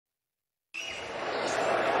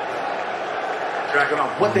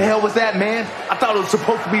What the hell was that, man? I thought it was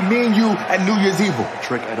supposed to be me and you at New Year's Evil.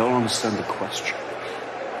 Trick, I don't understand the question.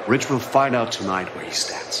 Rich will find out tonight where he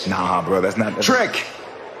stands. Nah, bro, that's not... Trick!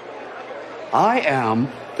 I am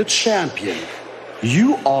the champion.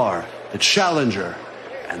 You are the challenger.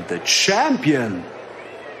 And the champion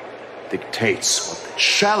dictates what the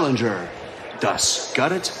challenger does.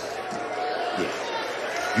 Got it?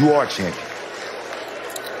 Yeah. You are champion.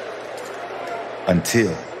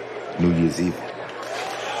 Until New Year's Evil.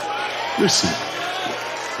 Listen.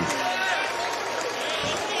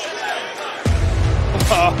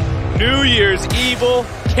 New Year's Evil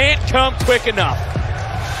can't come quick enough.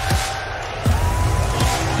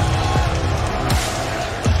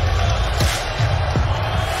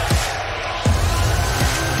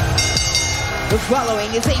 The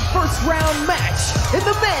following is a first-round match in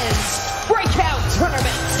the men's Breakout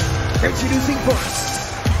tournament. Introducing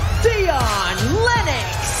first, Dion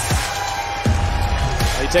Lennox.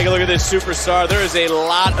 You take a look at this superstar. There is a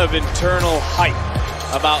lot of internal hype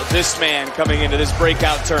about this man coming into this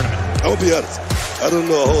Breakout tournament. I'm gonna be honest. I don't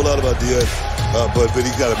know a whole lot about Dion, but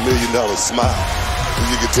he's got $1 million smile.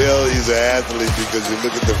 You can tell he's an athlete because you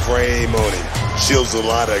look at the frame on him. Shows a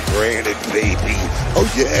lot of granite, baby. Oh,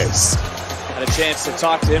 yes. Had a chance to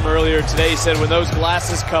talk to him earlier today. He said when those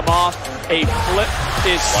glasses come off, a flip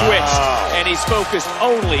is switched, and he's focused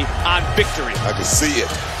only on victory. I can see it.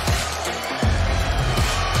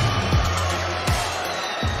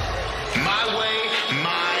 My way,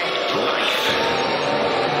 my life.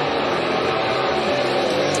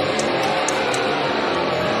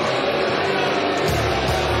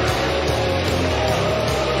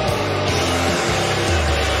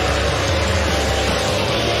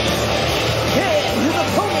 And his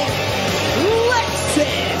opponent, Lexis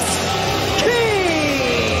King.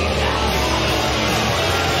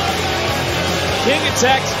 King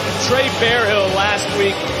attacked Trey Bearhill last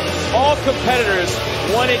week. All competitors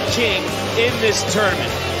wanted King in this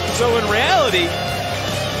tournament. So in reality,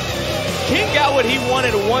 King got what he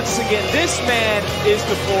wanted once again. This man is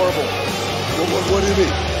deplorable. What do you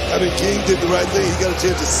mean? I mean, King did the right thing. He got a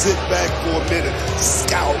chance to sit back for a minute,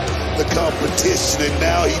 scout the competition, and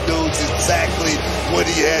now he knows exactly what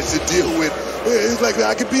he has to deal with. It's like,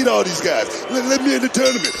 I can beat all these guys. Let me in the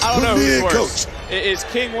tournament. I don't know who's worse. Coach. Is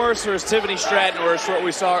King worse or is Tiffany Stratton worse, what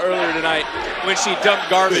we saw earlier tonight when she dumped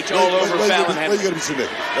garbage all over Fallon Henry? Why you gotta be so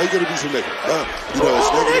negative? Why you gotta be so negative? You know,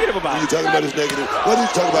 it's negative about it. You're talking about it's negative. Why don't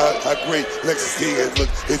you talk about how great Lexis King has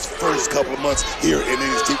looked his first couple of months here in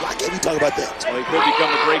NXT? Why can't we talk about that? Well, he could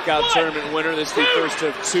become the Breakout tournament winner. This is the first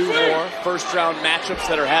of 2 more first-round matchups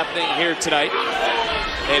that are happening here tonight.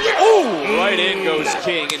 And, right in goes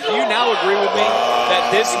King. And do you now agree with me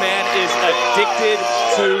that this man is addicted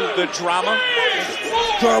to the drama?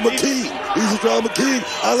 Drama king. He's a drama king.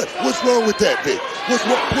 What's wrong with that, Vic? What's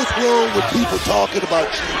wrong with people talking about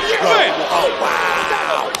you? Oh,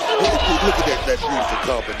 wow. Look at that beautiful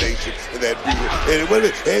combination and that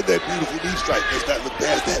beautiful knee strike. Let's not look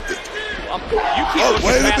past that, Vic. You keep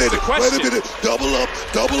looking past the question. Wait a minute. Double up,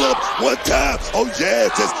 one time. Oh,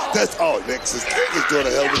 yes. Lexis King is doing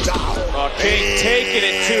a hell of a job. King taking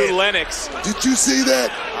it to Lennox. Did you see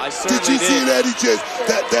that? I certainly did. You see that? He just,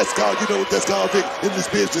 that's called, you know what that's called, Vic, in this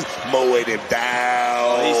business? Mowing him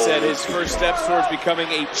down. Well, he said his first steps towards becoming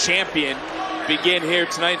a champion begin here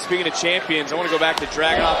tonight. Speaking of champions, I want to go back to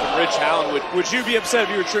Dragunov and Rich Holland. Would you be upset if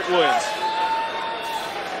you were Trick Williams?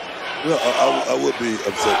 Well, I would be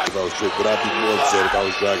upset if I was Trick, but I'd be more upset if I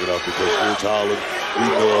was Dragunov because Rich Holland, we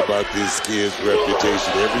know about this kid's reputation.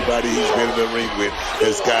 Everybody he's been in the ring with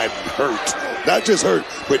has gotten hurt. Not just hurt,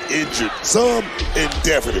 but injured. Some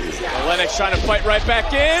indefinitely. Well, Lennox trying to fight right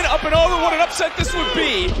back in. Up and over. What an upset this would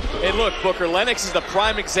be. And look, Booker, Lennox is the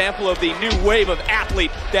prime example of the new wave of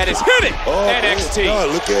athlete that is hitting NXT.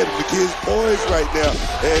 God, look at him. The kid's poised right now.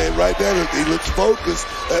 And right now, he looks focused.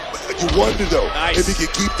 You wonder, though, if he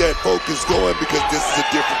can keep that focus going because this is a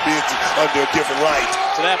different business under a different light.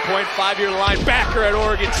 To that point, 5-year linebacker at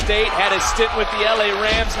Oregon State, had a stint with the LA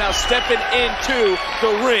Rams, now stepping into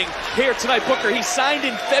the ring here tonight. Booker, he signed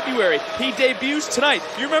in February. He debuts tonight.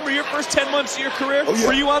 You remember your first 10 months of your career? Oh, yeah.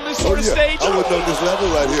 Were you on this sort of stage? I wasn't on this level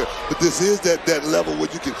right here, but this is that level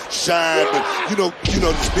where you can shine. But you know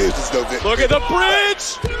this business, though. Look at the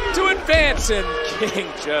bridge to advance, and King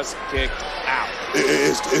just kicked out.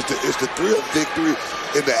 It's the thrill of victory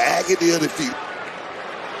and the agony of defeat.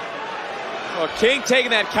 Well, King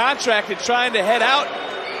taking that contract and trying to head out.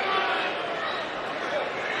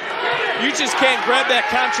 You just can't grab that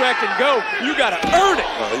contract and go. You got to earn it.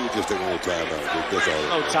 No, he was just taking a little timeout. That's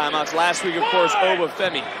all. No timeouts. Last week, of course,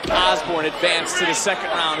 Obafemi Osborne advanced to the second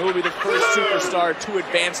round. Who will be the first superstar to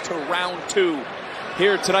advance to round 2?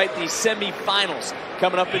 Here tonight, the semifinals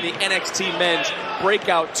coming up in the NXT Men's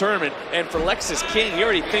Breakout Tournament. And for Lexis King, he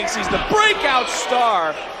already thinks he's the breakout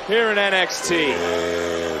star here in NXT.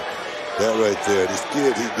 Yeah, that right there. This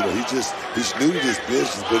kid, he's new to this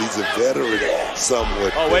business, but he's a veteran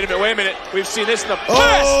somewhat. Oh, wait a minute. We've seen this in the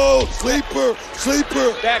past. Oh, sleeper.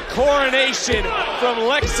 That coronation from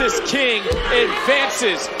Lexis King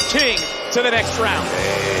advances King to the next round.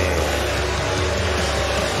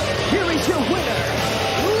 Here is your winner,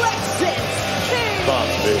 Lexis King.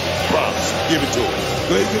 Props, baby. Props. Give it to him.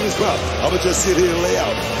 Go ahead and give his props. I'm going to just sit here and lay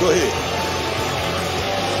out. Go ahead.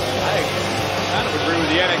 I kind of agree with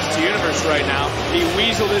the NXT Universe right now. He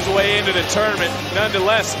weaseled his way into the tournament.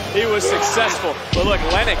 Nonetheless, he was successful. But look,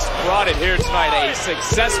 Lennox brought it here tonight. A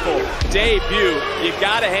successful debut. You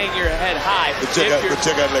got to hang your head high. But check out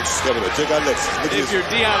Lexis coming up. Check out Lexis. Look if at you're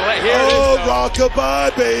this. Dion, here it is.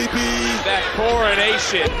 Rockabye, baby. That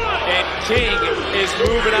coronation. And King is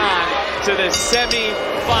moving on to the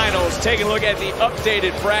semi-finals. Taking a look at the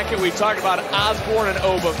updated bracket. We talked about Osborne and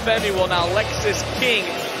Obafemi. Well, now Lexis King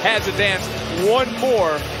has advanced. One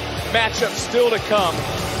more matchup still to come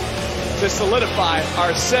to solidify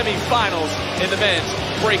our semi-finals in the men's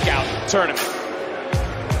breakout tournament.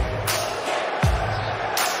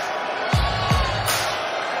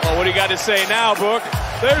 Well, what do you got to say now, Book?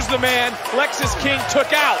 There's the man Lexis King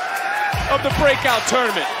took out of the breakout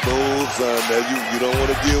tournament. No, son, man, you don't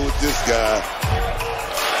want to deal with this guy.